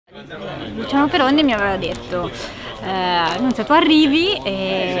Luciano Peronni mi aveva detto, Nunzia, tu arrivi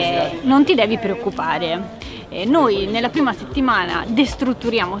e non ti devi preoccupare, noi nella prima settimana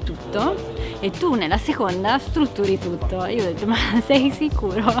destrutturiamo tutto e tu nella seconda strutturi tutto. Io ho detto, ma sei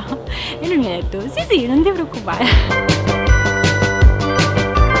sicuro? E lui mi ha detto, sì, non ti preoccupare.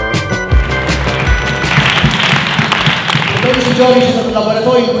 Il 12 giorni c'è stato un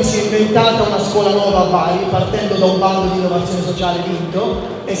laboratorio in cui si è inventata una scuola nuova a Bari, partendo da un bando di innovazione sociale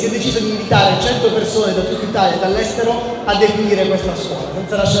vinto, e si è deciso di invitare 100 persone da tutta Italia e dall'estero a definire questa scuola,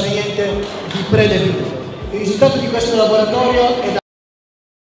 senza lasciare niente di predefinito. Il risultato di questo laboratorio è da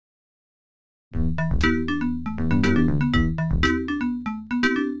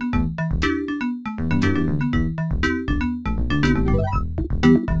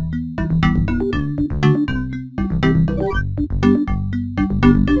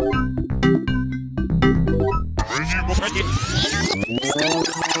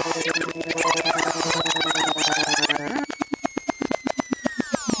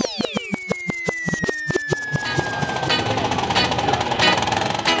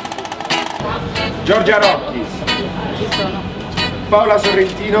Giorgia Rocchi, Ci sono. Paola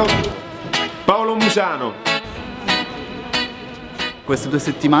Sorrentino, Paolo Musano. Queste 2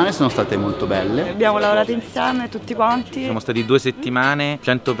 settimane sono state molto belle. Abbiamo lavorato insieme tutti quanti. Siamo stati 2 settimane,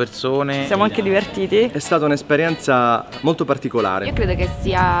 100 persone. Siamo anche divertiti. È stata un'esperienza molto particolare. Io credo che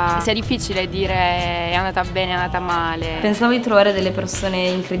sia difficile dire è andata bene, è andata male. Pensavo di trovare delle persone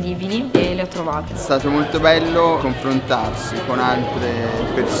incredibili e le ho trovate. È stato molto bello confrontarsi con altre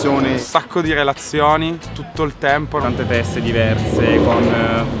persone. Un sacco di relazioni tutto il tempo. Tante teste diverse,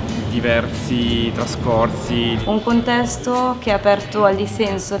 con diversi trascorsi. Un contesto che è aperto al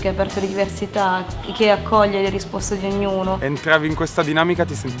dissenso, che è aperto alle diversità, che accoglie le risposte di ognuno. Entravi in questa dinamica,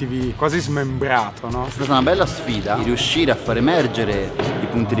 ti sentivi quasi smembrato, no? È stata una bella sfida di riuscire a far emergere i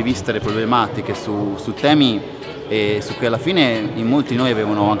punti di vista e le problematiche su temi su cui alla fine in molti di noi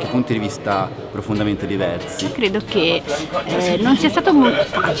avevano anche punti di vista profondamente diversi. Io credo che non sia stato molto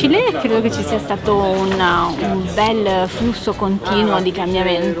facile, credo che ci sia stato un bel flusso continuo di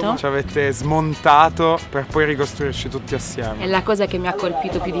cambiamento. Ci avete smontato per poi ricostruirci tutti assieme. E la cosa che mi ha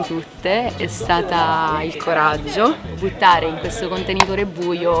colpito più di tutte è stata il coraggio, buttare in questo contenitore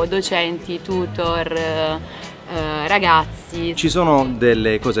buio docenti, tutor, ragazzi. Ci sono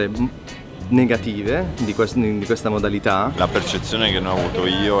delle cose negative di questa modalità. La percezione che ne ho avuto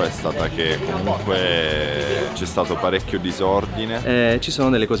io è stata che comunque c'è stato parecchio disordine. Ci sono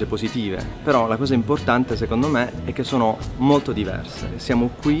delle cose positive, però la cosa importante secondo me è che sono molto diverse.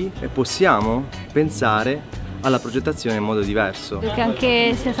 Siamo qui e possiamo pensare alla progettazione in modo diverso. Credo che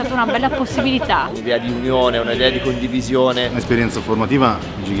anche sia stata una bella possibilità. Un'idea di unione, un'idea di condivisione. Un'esperienza formativa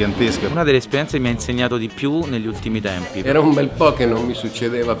gigantesca. Una delle esperienze che mi ha insegnato di più negli ultimi tempi. Era un bel po' che non mi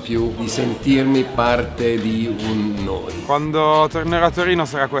succedeva più di sentirmi parte di un noi. Quando tornerò a Torino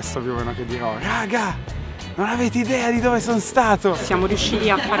sarà questo più o meno che dirò: raga, non avete idea di dove sono stato! Siamo riusciti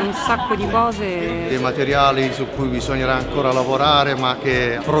a fare un sacco di cose. Dei materiali su cui bisognerà ancora lavorare, ma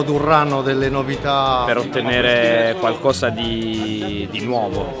che produrranno delle novità. Per ottenere qualcosa di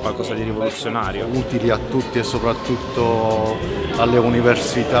nuovo, qualcosa di rivoluzionario. Utili a tutti e soprattutto alle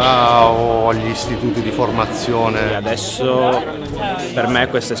università o agli istituti di formazione. E adesso per me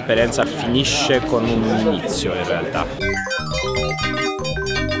questa esperienza finisce con un inizio in realtà.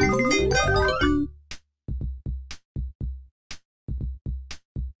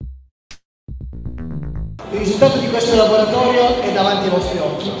 Il risultato di questo laboratorio è davanti ai vostri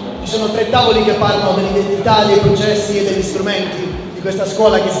occhi. Ci sono 3 tavoli che parlano dell'identità, dei processi e degli strumenti di questa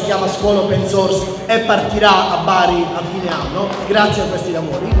scuola che si chiama Scuola Open Source e partirà a Bari a fine anno, grazie a questi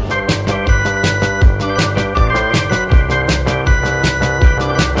lavori.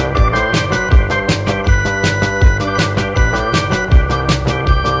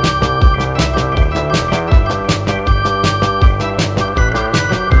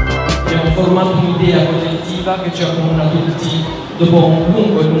 Formato un'idea collettiva che ci accomuna tutti dopo un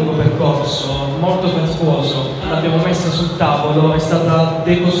lungo percorso, molto faticoso. L'abbiamo messa sul tavolo, è stata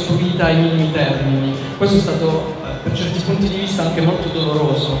decostruita ai minimi termini. Questo è stato per certi punti di vista anche molto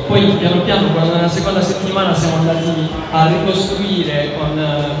doloroso. Poi piano piano, quando nella seconda settimana siamo andati a ricostruire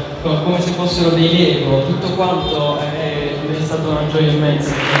come se fossero dei Lego, tutto quanto è stata una gioia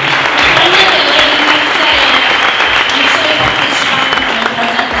immensa.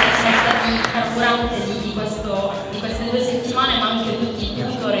 Di queste 2 settimane, ma anche tutti i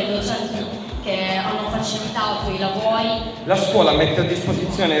tutor e i docenti che hanno facilitato i lavori. La scuola mette a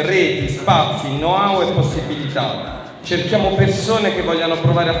disposizione reti, spazi, know-how e possibilità. Cerchiamo persone che vogliano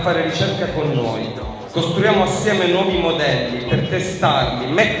provare a fare ricerca con noi. Costruiamo assieme nuovi modelli per testarli,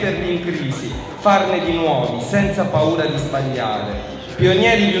 metterli in crisi, farne di nuovi, senza paura di sbagliare.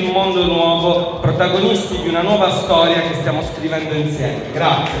 Pionieri di un mondo nuovo, protagonisti di una nuova storia che stiamo scrivendo insieme.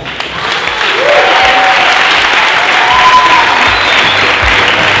 Grazie.